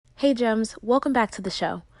Hey Gems, welcome back to the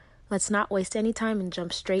show. Let's not waste any time and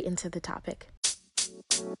jump straight into the topic.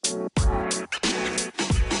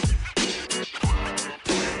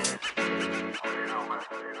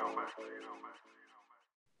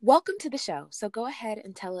 Welcome to the show. So go ahead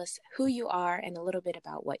and tell us who you are and a little bit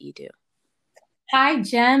about what you do. Hi,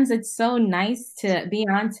 Gems. It's so nice to be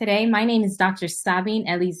on today. My name is Dr. Sabine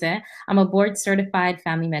Elize. I'm a board certified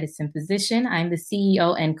family medicine physician. I'm the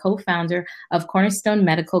CEO and co-founder of Cornerstone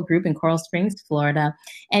Medical Group in Coral Springs, Florida.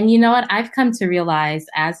 And you know what? I've come to realize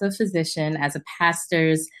as a physician, as a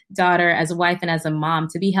pastor's daughter, as a wife, and as a mom,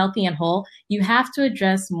 to be healthy and whole, you have to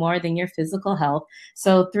address more than your physical health.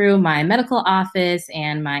 So through my medical office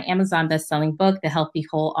and my Amazon best-selling book, The Healthy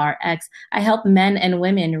Whole RX, I help men and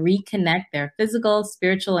women reconnect their physical,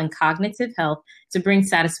 spiritual, and cognitive health to bring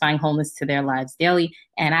satisfying wholeness to their lives daily.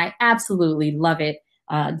 And I absolutely love it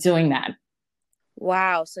doing that.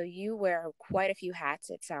 Wow, so you wear quite a few hats,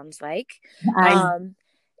 it sounds like. I Um,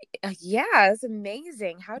 yeah, it's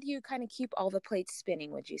amazing. How do you kind of keep all the plates spinning,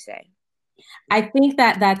 would you say? I think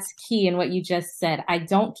that that's key in what you just said. I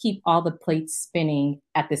don't keep all the plates spinning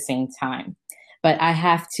at the same time, but I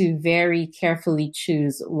have to very carefully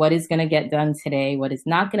choose what is going to get done today, what is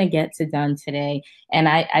not going to get to done today. And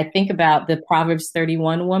I think about the Proverbs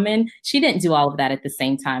 31 woman. She didn't do all of that at the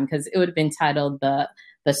same time because it would have been titled the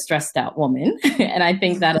stressed out woman. And I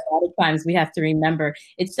think that a lot of times we have to remember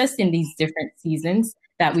it's just in these different seasons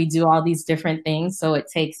that we do all these different things. So it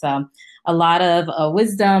takes a lot of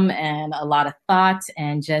wisdom and a lot of thought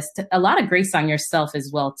and just a lot of grace on yourself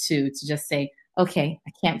as well too, to just say, okay,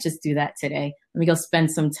 I can't just do that today. Let me go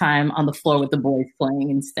spend some time on the floor with the boys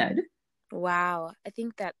playing instead. Wow, I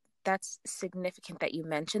think that that's significant that you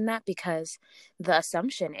mentioned that because the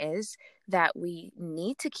assumption is that we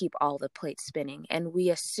need to keep all the plates spinning. And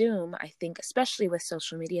we assume, I think, especially with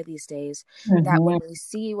social media these days, that when Mhm. we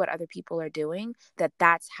see what other people are doing, that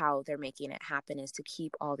that's how they're making it happen is to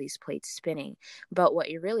keep all these plates spinning. But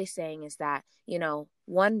what you're really saying is that,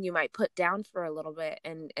 one, you might put down for a little bit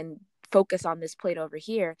and focus on this plate over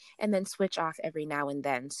here and then switch off every now and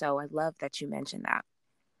then. So I love that you mentioned that.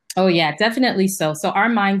 Oh, yeah, definitely so. So our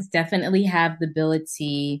minds definitely have the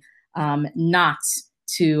ability not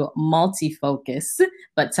to multi-focus,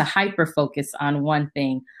 but to hyper-focus on one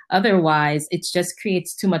thing. Otherwise, it just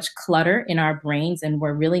creates too much clutter in our brains, and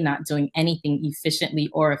we're really not doing anything efficiently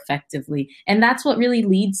or effectively. And that's what really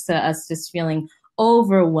leads to us just feeling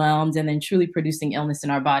overwhelmed and then truly producing illness in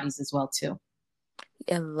our bodies as well, too.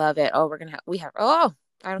 I love it. Oh, we have, oh,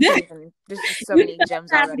 I can't even, there's just so many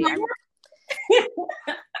gems already.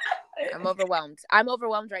 I'm overwhelmed. I'm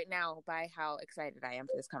overwhelmed right now by how excited I am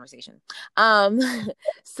for this conversation. Um,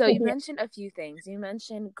 so you mentioned a few things. You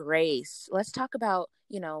mentioned grace. Let's talk about,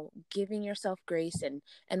 giving yourself grace and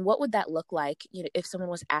what would that look like, if someone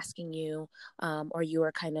was asking you, or you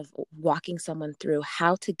were kind of walking someone through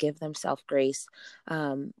how to give themselves grace,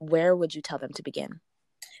 where would you tell them to begin?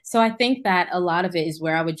 So I think that a lot of it is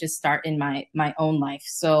where I would just start in my own life.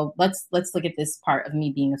 So let's look at this part of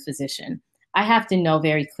me being a physician. I have to know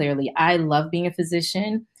very clearly I love being a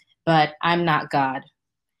physician, but I'm not God.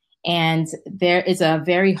 And there is a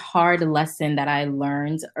very hard lesson that I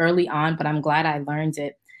learned early on, but I'm glad I learned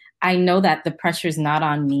it. I know that the pressure is not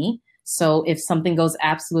on me. So if something goes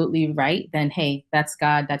absolutely right, then hey, that's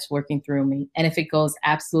God that's working through me. And if it goes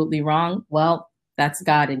absolutely wrong, well, that's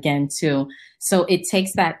God again, too. So it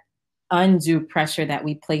takes that undue pressure that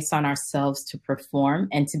we place on ourselves to perform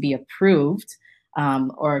and to be approved,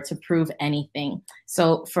 or to prove anything.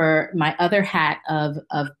 So for my other hat of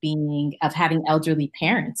having elderly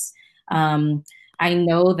parents, um, I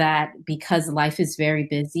know that because life is very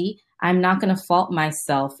busy, I'm not going to fault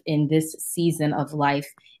myself in this season of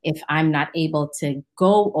life if I'm not able to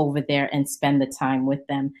go over there and spend the time with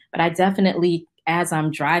them. But I definitely, as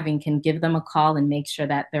I'm driving, can give them a call and make sure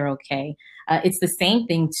that they're okay. It's the same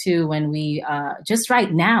thing too when we just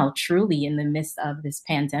right now, truly in the midst of this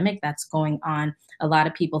pandemic that's going on, a lot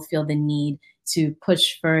of people feel the need to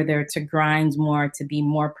push further, to grind more, to be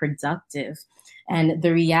more productive. And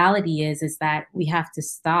the reality is that we have to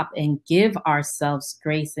stop and give ourselves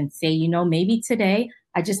grace and say, maybe today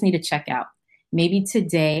I just need to check out. Maybe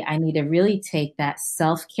today I need to really take that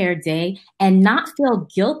self-care day and not feel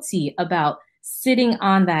guilty about sitting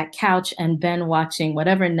on that couch and then watching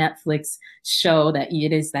whatever Netflix show that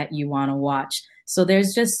it is that you want to watch. So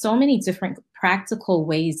there's just so many different practical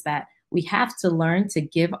ways that we have to learn to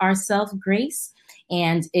give ourselves grace.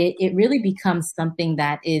 And it really becomes something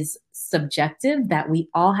that is subjective, that we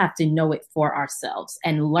all have to know it for ourselves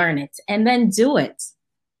and learn it and then do it.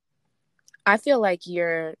 I feel like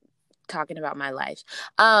you're talking about my life.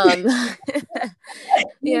 Um,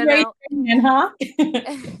 you Great, know, huh?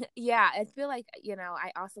 yeah, I feel like,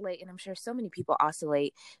 I oscillate, and I'm sure so many people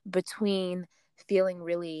oscillate between feeling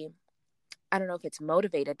really, I don't know if it's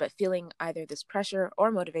motivated, but feeling either this pressure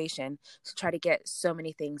or motivation to try to get so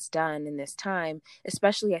many things done in this time.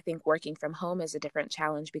 Especially, I think working from home is a different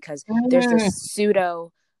challenge because there's this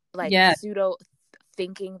Mm, yes. pseudo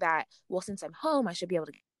thinking that, well, since I'm home, I should be able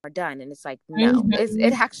to get more done. And it's like, no, it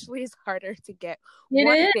Mhm. actually is harder to get It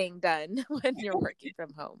one is. thing done when you're working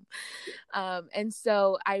from home. And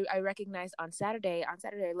so I recognized on Saturday,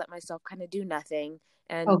 I let myself kind of do nothing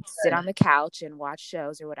Oh, and sit good. on the couch and watch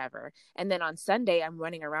shows or whatever. And then on Sunday, I'm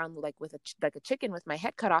running around like like a chicken with my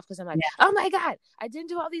head cut off because I'm like, Yeah. oh my God, I didn't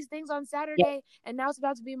do all these things on Yeah. Saturday and now it's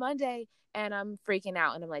about to be Monday. And I'm freaking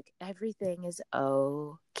out. And I'm like, everything is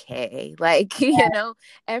okay. Like,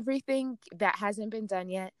 everything that hasn't been done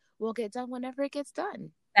yet will get done whenever it gets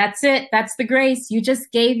done. That's it. That's the grace. You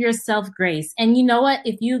just gave yourself grace. And you know what?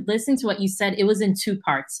 If you listen to what you said, it was in two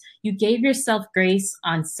parts. You gave yourself grace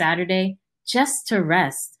on Saturday just to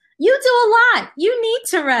rest. You do a lot. You need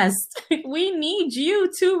to rest. We need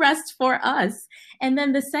you to rest for us. And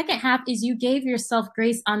then the second half is you gave yourself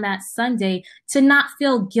grace on that Sunday to not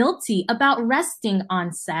feel guilty about resting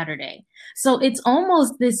on Saturday. So it's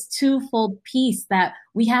almost this twofold piece that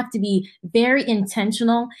we have to be very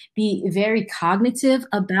intentional, be very cognitive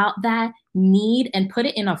about that need, and put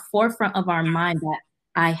it in a forefront of our mind that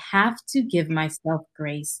I have to give myself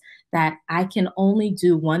grace, that I can only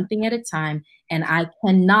do one thing at a time and I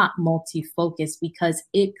cannot multi focus because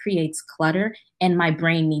it creates clutter and my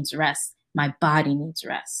brain needs rest. My body needs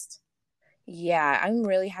rest. Yeah, I'm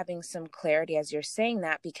really having some clarity as you're saying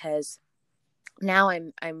that because now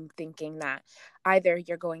I'm thinking that either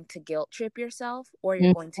you're going to guilt trip yourself or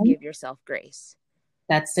you're going to Mhm. give yourself grace.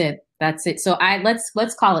 That's it. That's it. So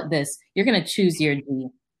let's call it this. You're gonna choose your G.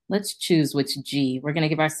 Let's choose which G. We're gonna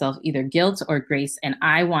give ourselves either guilt or grace. And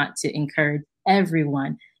I want to encourage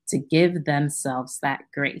everyone to give themselves that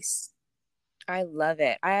grace. I love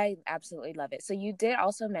it. I absolutely love it. So you did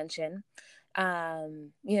also mention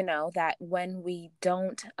that when we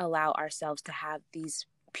don't allow ourselves to have these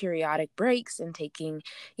periodic breaks and taking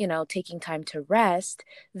time to rest,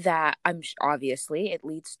 that obviously it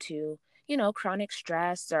leads to, chronic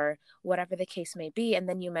stress or whatever the case may be. And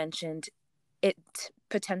then you mentioned it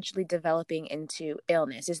potentially developing into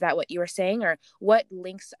illness. Is that what you were saying, or what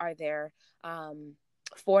links are there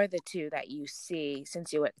for the two that you see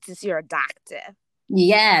since you're a doctor?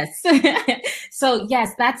 Yes. So,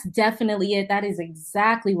 yes, that's definitely it. That is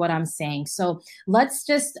exactly what I'm saying. So,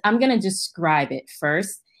 I'm going to describe it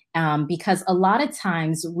first. Because a lot of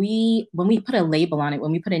times when we put a label on it,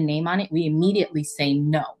 when we put a name on it, we immediately say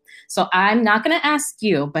no. So I'm not going to ask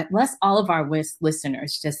you, but let's all of our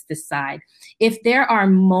listeners just decide if there are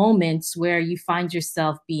moments where you find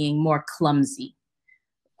yourself being more clumsy,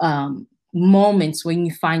 moments when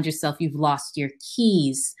you find yourself you've lost your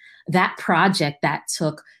keys, that project that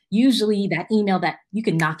took usually that email that you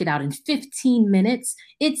can knock it out in 15 minutes,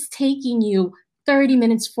 it's taking you 30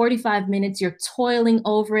 minutes, 45 minutes, you're toiling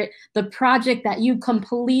over it. The project that you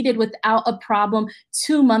completed without a problem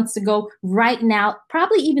 2 months ago, right now,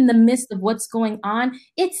 probably even the midst of what's going on,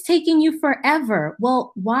 it's taking you forever.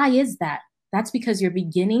 Well, why is that? That's because you're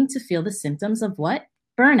beginning to feel the symptoms of what?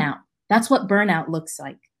 Burnout. That's what burnout looks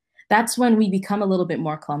like. That's when we become a little bit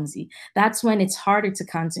more clumsy. That's when it's harder to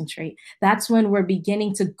concentrate. That's when we're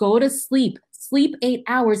beginning to go to sleep 8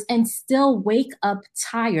 hours, and still wake up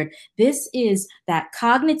tired. This is that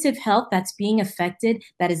cognitive health that's being affected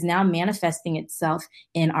that is now manifesting itself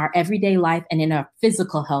in our everyday life and in our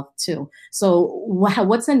physical health too. So,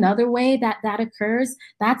 what's another way that that occurs?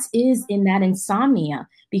 That is in that insomnia,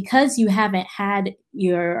 because you haven't had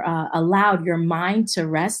your allowed your mind to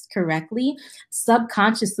rest correctly.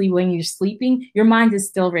 Subconsciously, when you're sleeping, your mind is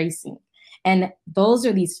still racing, and those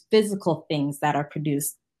are these physical things that are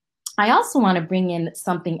produced. I also want to bring in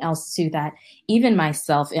something else too, that even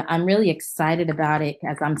myself, I'm really excited about it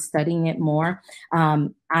as I'm studying it more.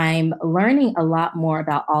 I'm learning a lot more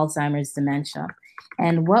about Alzheimer's dementia.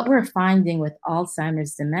 And what we're finding with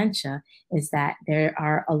Alzheimer's dementia is that there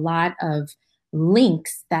are a lot of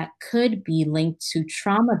links that could be linked to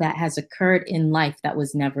trauma that has occurred in life that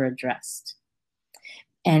was never addressed.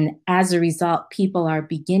 And as a result, people are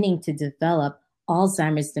beginning to develop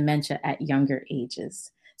Alzheimer's dementia at younger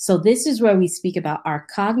ages. So, this is where we speak about our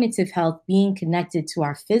cognitive health being connected to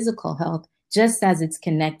our physical health, just as it's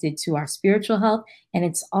connected to our spiritual health. And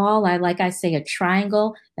it's all, like I say, a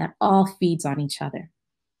triangle that all feeds on each other.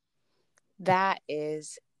 That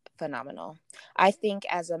is phenomenal. I think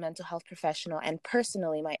as a mental health professional and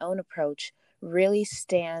personally, my own approach really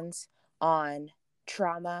stands on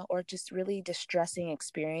trauma or just really distressing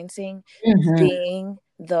experiencing Hmm. being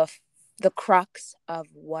the crux of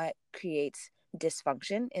what creates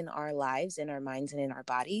dysfunction in our lives, in our minds, and in our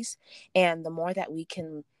bodies. And the more that we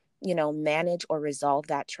can, manage or resolve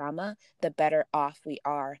that trauma, the better off we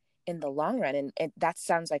are in the long run. And that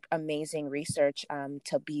sounds like amazing research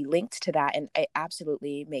to be linked to that. And it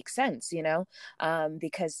absolutely makes sense,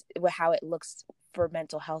 because how it looks for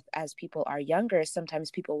mental health as people are younger,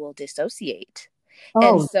 sometimes people will dissociate.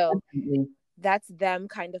 And Oh, so definitely. that's them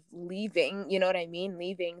kind of leaving, you know what I mean,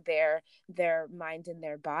 leaving their mind and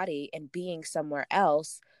their body and being somewhere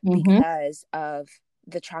else Hmm. because of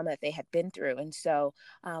the trauma that they had been through. And so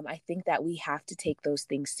I think that we have to take those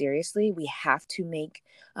things seriously. We have to make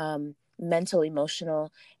mental,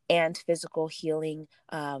 emotional, and physical healing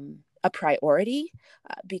a priority,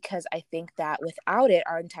 because I think that without it,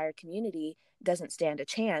 our entire community doesn't stand a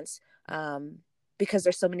chance, because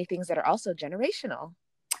there's so many things that are also generational.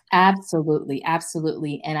 Absolutely,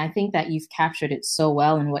 absolutely. And I think that you've captured it so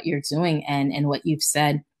well in what you're doing and what you've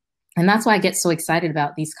said. And that's why I get so excited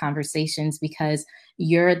about these conversations, because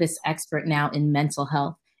you're this expert now in mental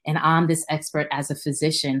health and I'm this expert as a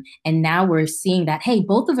physician. And now we're seeing that, hey,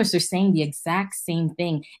 both of us are saying the exact same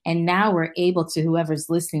thing. And now we're able to, whoever's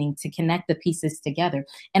listening, to connect the pieces together.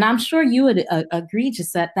 And I'm sure you would agree,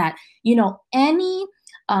 Gisette, that, any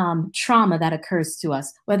trauma that occurs to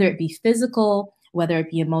us, whether it be physical, whether it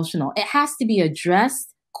be emotional, it has to be addressed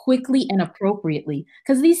quickly and appropriately,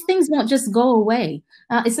 because these things won't just go away.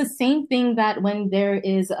 It's the same thing that when there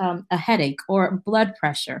is a headache or blood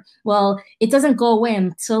pressure. Well, it doesn't go away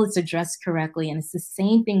until it's addressed correctly. And it's the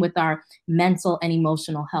same thing with our mental and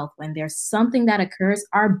emotional health. When there's something that occurs,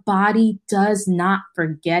 our body does not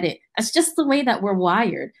forget it. That's just the way that we're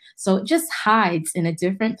wired. So it just hides in a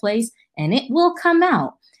different place and it will come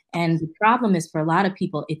out. And the problem is, for a lot of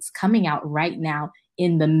people, it's coming out right now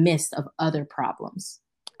in the midst of other problems.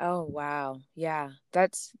 Oh, wow. Yeah,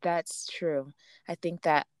 that's true. I think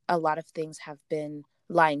that a lot of things have been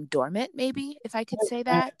lying dormant, maybe, if I could say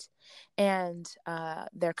that. And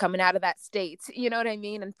they're coming out of that state, you know what I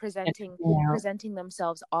mean? And presenting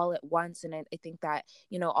themselves all at once. And I think that,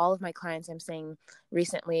 all of my clients, I'm saying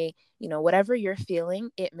recently, whatever you're feeling,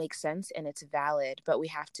 it makes sense and it's valid, but we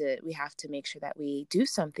have to make sure that we do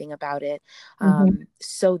something about it, Mhm.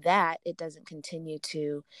 so that it doesn't continue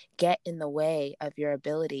to get in the way of your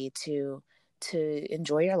ability to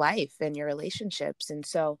enjoy your life and your relationships. And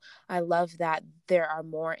so I love that there are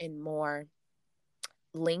more and more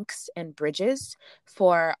links and bridges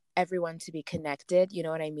for everyone to be connected, you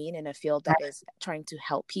know what I mean, in a field that is trying to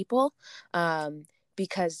help people,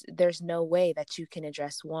 because there's no way that you can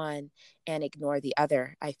address one and ignore the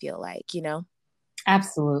other, I feel like,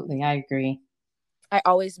 Absolutely, I agree. I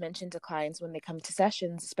always mention to clients when they come to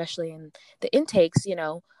sessions, especially in the intakes,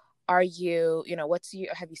 are you,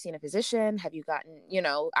 have you seen a physician? Have you gotten,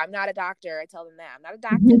 I'm not a doctor. I tell them that I'm not a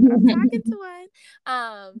doctor, but I'm talking to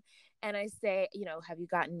one. And I say, have you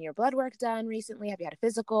gotten your blood work done recently? Have you had a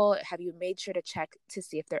physical? Have you made sure to check to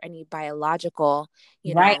see if there are any biological,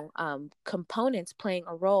 Right. components playing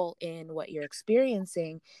a role in what you're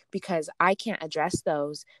experiencing? Because I can't address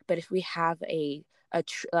those. But if we have a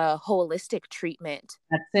holistic treatment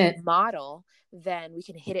That's it. model, then we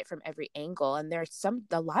can hit it from every angle. And there's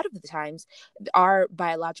a lot of the times are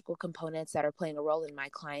biological components that are playing a role in my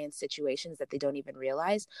clients' situations that they don't even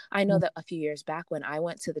realize. I know that a few years back when I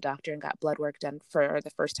went to the doctor and got blood work done for the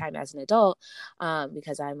first time as an adult,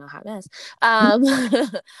 because I'm a hot mess,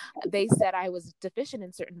 they said I was deficient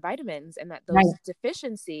in certain vitamins and that Right. those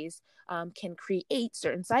deficiencies can create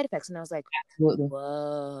certain side effects. And I was like, Absolutely.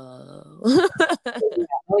 whoa.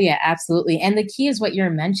 Oh, yeah, absolutely. And the key is what you're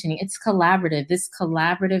mentioning. It's collaborative, this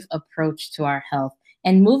collaborative approach to our health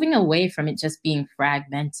and moving away from it just being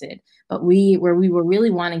fragmented. But where we were really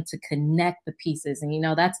wanting to connect the pieces. And,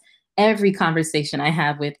 that's every conversation I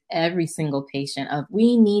have with every single patient of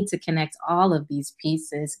we need to connect all of these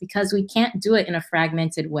pieces because we can't do it in a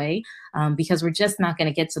fragmented way, because we're just not going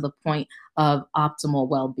to get to the point of optimal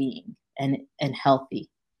well-being and healthy.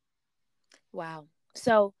 Wow.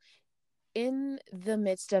 So in the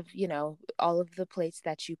midst of, all of the plates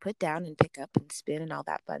that you put down and pick up and spin and all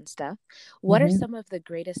that fun stuff, what are Mhm. some of the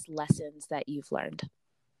greatest lessons that you've learned?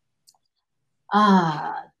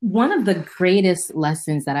 One of the greatest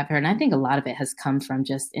lessons that I've heard, and I think a lot of it has come from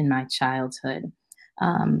just in my childhood.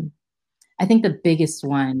 Um, I think the biggest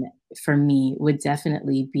one for me would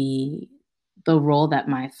definitely be the role that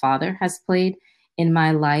my father has played in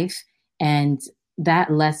my life. And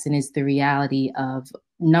that lesson is the reality of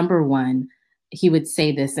number one, he would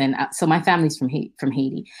say this, and so my family's from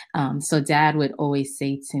Haiti. So dad would always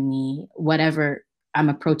say to me, whatever I'm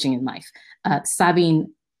approaching in life,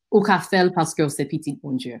 Sabine, ou ka fel parce que c'est petit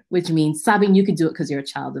bon Dieu, which means Sabine, you can do it because you're a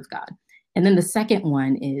child of God. And then the second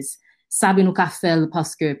one is Sabine ou ka fel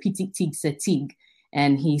parce que petit tigre c'est tigre.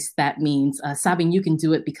 And that means, Sabine, you can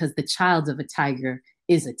do it because the child of a tiger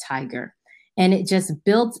is a tiger. And it just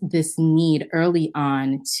built this need early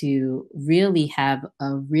on to really have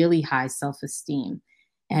a really high self-esteem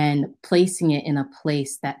and placing it in a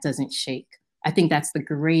place that doesn't shake. I think that's the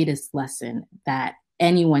greatest lesson that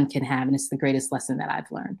anyone can have. And it's the greatest lesson that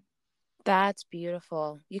I've learned. That's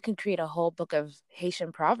beautiful. You can create a whole book of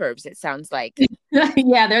Haitian proverbs, it sounds like.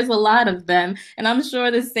 Yeah, there's a lot of them. And I'm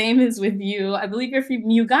sure the same is with you. I believe you're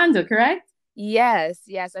from Uganda, correct? Yes,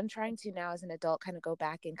 yes. I'm trying to now as an adult kind of go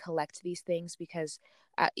back and collect these things because,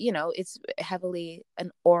 it's heavily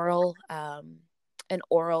an oral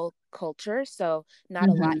culture. So not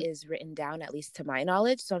a lot is written down, at least to my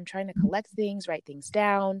knowledge. So I'm trying to collect things, write things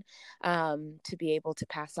down, to be able to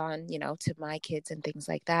pass on, to my kids and things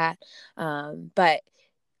like that. But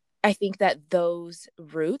I think that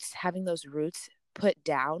having those roots put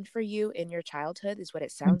down for you in your childhood is what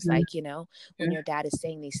it sounds like, when your dad is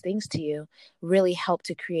saying these things to you, really help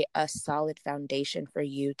to create a solid foundation for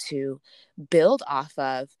you to build off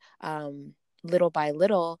of, little by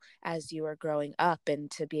little as you are growing up,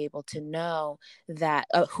 and to be able to know that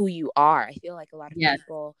who you are. I feel like a lot of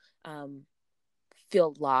people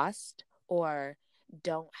feel lost or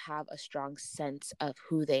don't have a strong sense of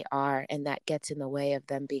who they are, and that gets in the way of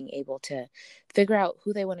them being able to figure out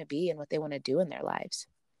who they want to be and what they want to do in their lives.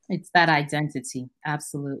 It's that identity.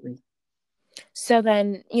 Absolutely. So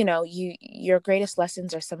then, your greatest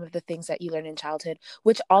lessons are some of the things that you learn in childhood,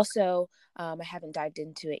 which also, I haven't dived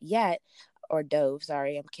into it yet, or dove,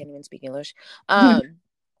 sorry, I can't even speak English.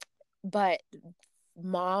 But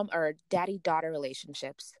mom or daddy-daughter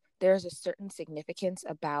relationships, there's a certain significance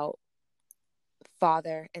about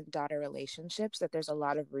father and daughter relationships that there's a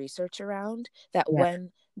lot of research around, that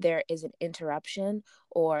when there is an interruption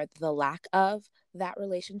or the lack of that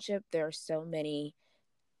relationship, there are so many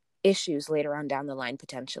issues later on down the line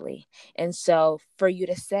potentially. And so for you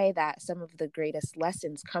to say that some of the greatest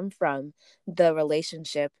lessons come from the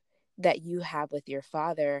relationship that you have with your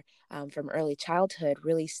father, from early childhood,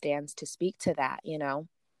 really stands to speak to that.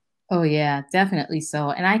 Oh yeah, definitely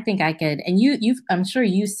so. And I think I could, and I'm sure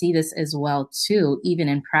you see this as well too, even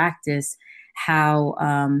in practice, how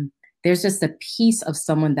there's just a piece of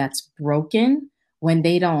someone that's broken when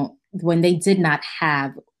they did not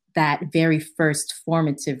have that very first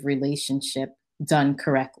formative relationship done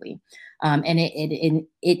correctly. And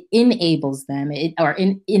it enables them,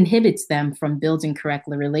 inhibits them from building correct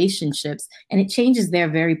relationships, and it changes their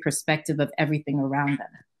very perspective of everything around them.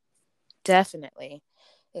 Definitely.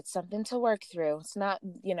 It's something to work through. It's not,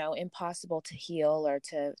 impossible to heal or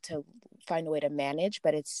to find a way to manage,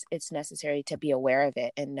 but it's necessary to be aware of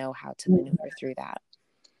it and know how to maneuver through that.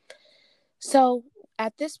 So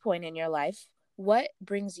at this point in your life, what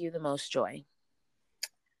brings you the most joy?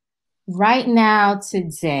 Right now,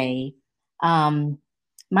 today,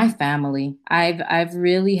 my family. I've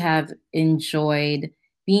really have enjoyed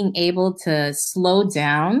being able to slow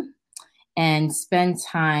down and spend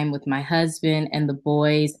time with my husband and the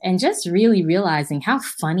boys, and just really realizing how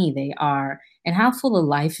funny they are and how full of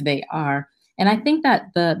life they are. And I think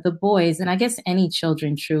that the boys, and I guess any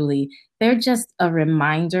children truly, they're just a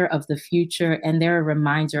reminder of the future, and they're a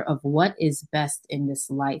reminder of what is best in this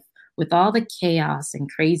life. With all the chaos and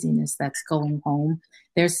craziness that's going home,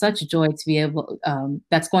 there's such joy to be able,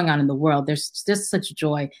 that's going on in the world. There's just such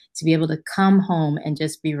joy to be able to come home and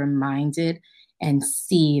just be reminded and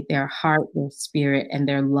see their heart, their spirit, and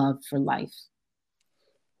their love for life.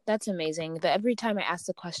 That's amazing. That every time I ask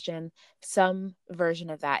the question, some version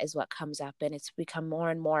of that is what comes up, and it's become more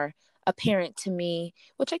and more apparent to me,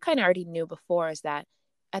 which I kind of already knew before, is that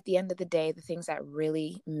at the end of the day, the things that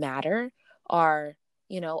really matter are,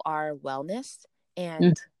 our wellness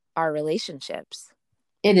and our relationships.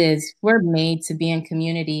 It is. We're made to be in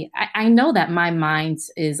community. I know that my mind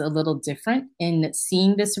is a little different in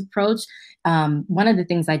seeing this approach. One of the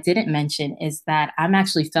things I didn't mention is that I'm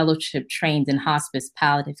actually fellowship trained in hospice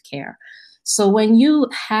palliative care. So when you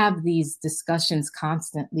have these discussions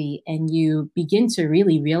constantly and you begin to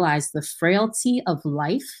really realize the frailty of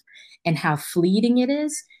life and how fleeting it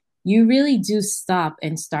is, you really do stop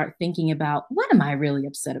and start thinking about, what am I really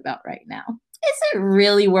upset about right now? is it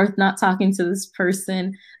really worth not talking to this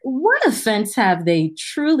person? What offense have they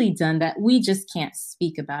truly done that we just can't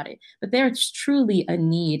speak about it? But there's truly a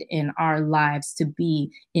need in our lives to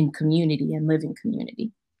be in community and live in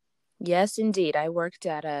community. Yes, indeed. I worked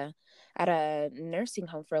at a nursing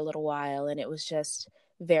home for a little while, and it was just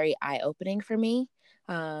very eye-opening for me.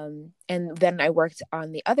 And then I worked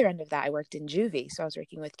on the other end of that. I worked in juvie, so I was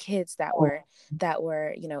working with kids Oh, that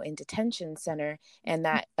were, you know, in detention center, and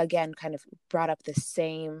that again kind of brought up the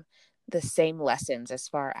same lessons as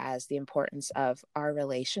far as the importance of our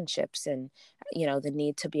relationships and, you know, the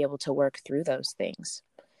need to be able to work through those things.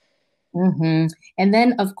 hmm. And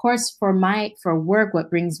then, of course, for work, what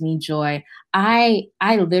brings me joy, I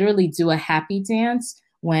literally do a happy dance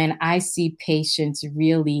when I see patients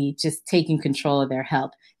really just taking control of their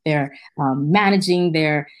health. They're managing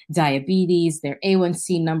their diabetes, their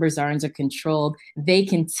A1C numbers are under control. They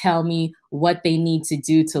can tell me what they need to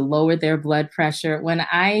do to lower their blood pressure. When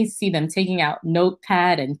I see them taking out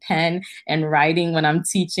notepad and pen and writing when I'm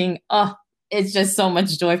teaching, oh, it's just so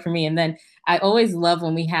much joy for me. And then I always love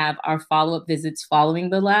when we have our follow up visits following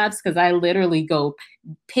the labs because I literally go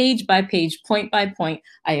page by page, point by point.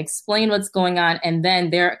 I explain what's going on, and then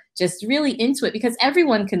they're just really into it because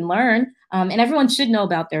everyone can learn. And everyone should know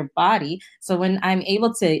about their body. So when I'm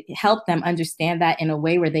able to help them understand that in a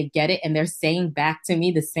way where they get it and they're saying back to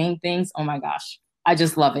me the same things, oh my gosh, I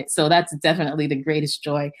just love it. So that's definitely the greatest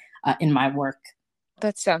joy in my work.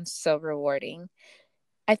 That sounds so rewarding.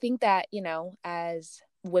 I think that, you know, as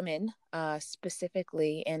women,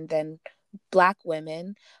 specifically, and then Black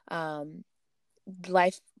women, um,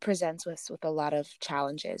 life presents us with a lot of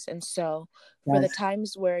challenges. And so, for the Yes.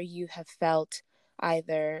 times where you have felt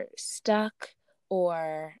either stuck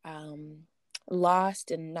or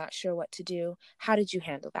lost and not sure what to do, how did you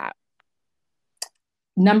handle that?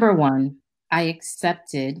 Number one, I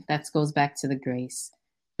accepted, that goes back to the grace,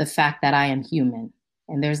 the fact that I am human.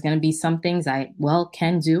 And there's going to be some things I, well,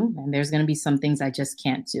 can do, and there's going to be some things I just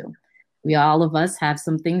can't do. We all of us have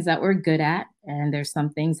some things that we're good at, and there's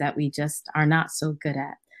some things that we just are not so good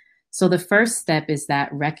at. So the first step is that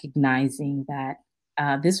recognizing that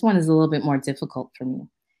this one is a little bit more difficult for me.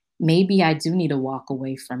 Maybe I do need to walk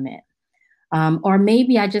away from it. Or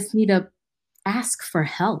maybe I just need to ask for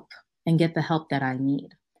help and get the help that I need.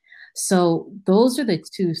 So those are the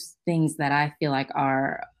two things that I feel like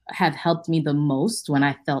are have helped me the most when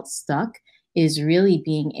I felt stuck is really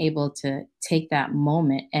being able to take that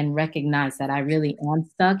moment and recognize that I really am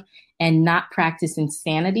stuck and not practice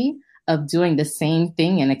insanity of doing the same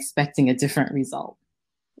thing and expecting a different result.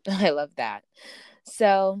 I love that.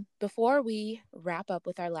 So, before we wrap up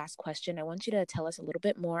with our last question, I want you to tell us a little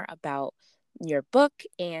bit more about your book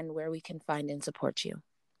and where we can find and support you.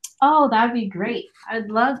 Oh, that'd be great.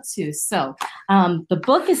 I'd love to. So, the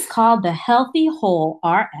book is called The Healthy Whole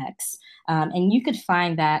RX, and you could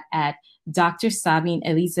find that at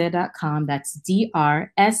drsabinelise.com. That's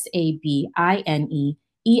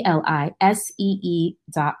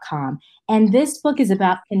DrSabinelise.com. And this book is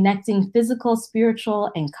about connecting physical,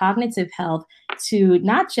 spiritual, and cognitive health to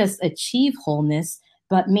not just achieve wholeness,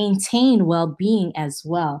 but maintain well being as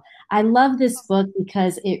well. I love this book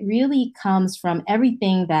because it really comes from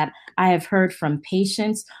everything that I have heard from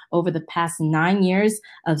patients over the past 9 years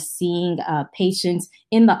of seeing patients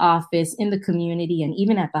in the office, in the community, and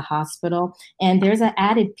even at the hospital. And there's an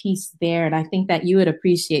added piece there, and I think that you would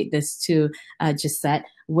appreciate this too, Gisette,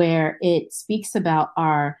 where it speaks about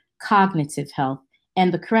our cognitive health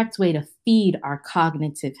and the correct way to feed our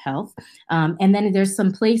cognitive health. And then there's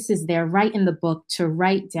some places there right in the book to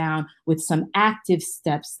write down with some active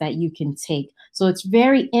steps that you can take. So it's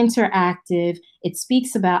very interactive. It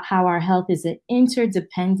speaks about how our health is an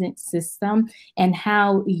interdependent system and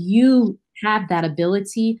how you have that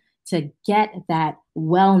ability to get that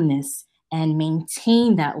wellness and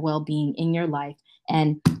maintain that well-being in your life.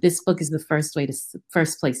 And this book is the first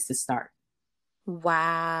place to start.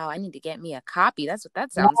 Wow, I need to get me a copy. That's what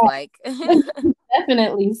that sounds like.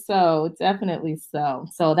 Definitely so. Definitely so.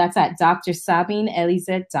 So that's at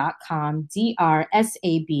drsabinelise.com,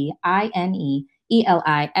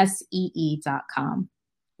 DrSabinelise.com.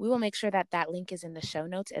 We will make sure that that link is in the show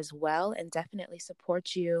notes as well, and definitely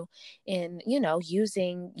support you in, you know,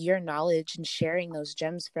 using your knowledge and sharing those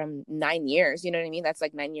gems from 9 years. You know what I mean? That's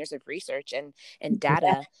like 9 years of research and Yeah,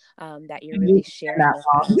 data, that you're really sharing that with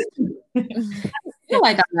long. us. I feel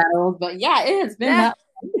like I'm that old, but yeah, it has been that.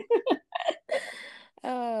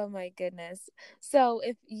 Oh my goodness. So,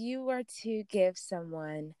 if you were to give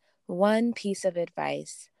someone one piece of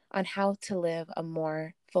advice on how to live a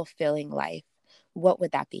more fulfilling life, what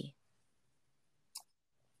would that be?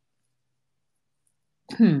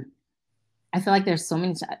 Hmm. I feel like there's so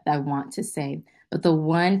many that I want to say, but the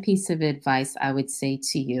one piece of advice I would say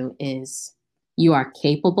to you is you are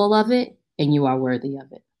capable of it and you are worthy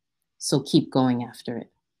of it. So keep going after it.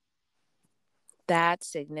 That's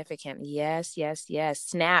significant. Yes, yes, yes.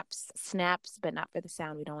 Snaps, but not for the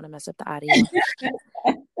sound. We don't want to mess up the audio.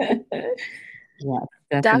 Yeah,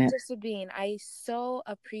 definitely. Dr. Sabine, I so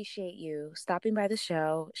appreciate you stopping by the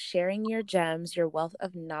show, sharing your gems, your wealth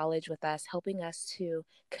of knowledge with us, helping us to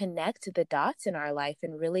connect the dots in our life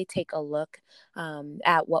and really take a look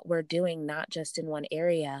at what we're doing, not just in one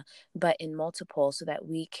area, but in multiple, so that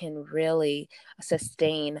we can really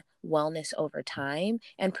sustain wellness over time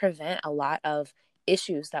and prevent a lot of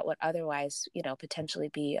issues that would otherwise, potentially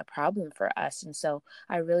be a problem for us. And so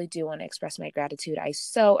I really do want to express my gratitude. I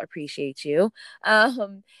so appreciate you.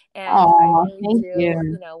 And I Oh, really thank do,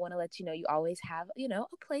 you. want to let you know you always have,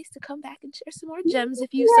 a place to come back and share some more gems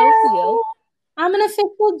if you so feel. I'm an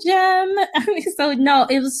official gem. So no,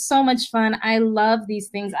 it was so much fun. I love these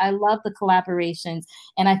things. I love the collaborations.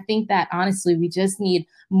 And I think that honestly, we just need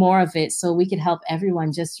more of it so we could help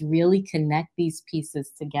everyone just really connect these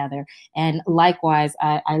pieces together. And likewise,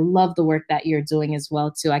 I love the work that you're doing as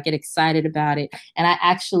well, too. I get excited about it. And I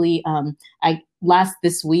actually,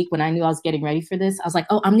 this week when I knew I was getting ready for this, I was like,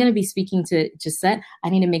 oh, I'm going to be speaking to Gisette. I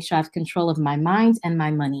need to make sure I have control of my mind and my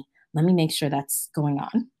money. Let me make sure that's going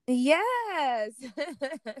on. Yes.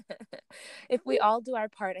 If we all do our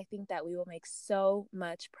part, I think that we will make so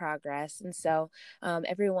much progress. And so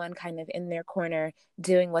everyone kind of in their corner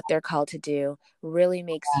doing what they're called to do really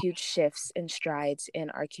makes huge shifts and strides in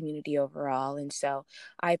our community overall. And so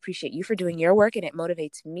I appreciate you for doing your work, and it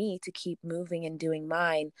motivates me to keep moving and doing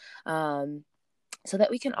mine, so that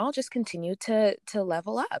we can all just continue to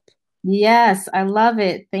level up. Yes, I love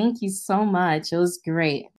it. Thank you so much. It was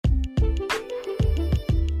great.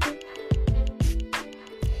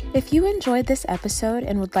 If you enjoyed this episode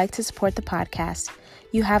and would like to support the podcast,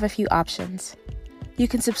 you have a few options. You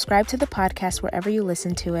can subscribe to the podcast wherever you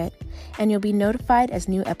listen to it, and you'll be notified as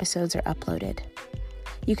new episodes are uploaded.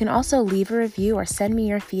 You can also leave a review or send me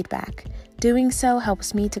your feedback. Doing so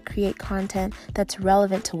helps me to create content that's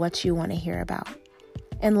relevant to what you want to hear about.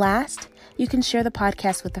 And last, you can share the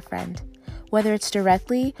podcast with a friend. Whether it's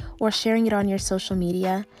directly or sharing it on your social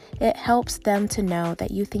media, it helps them to know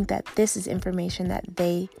that you think that this is information that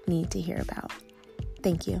they need to hear about.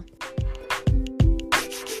 Thank you.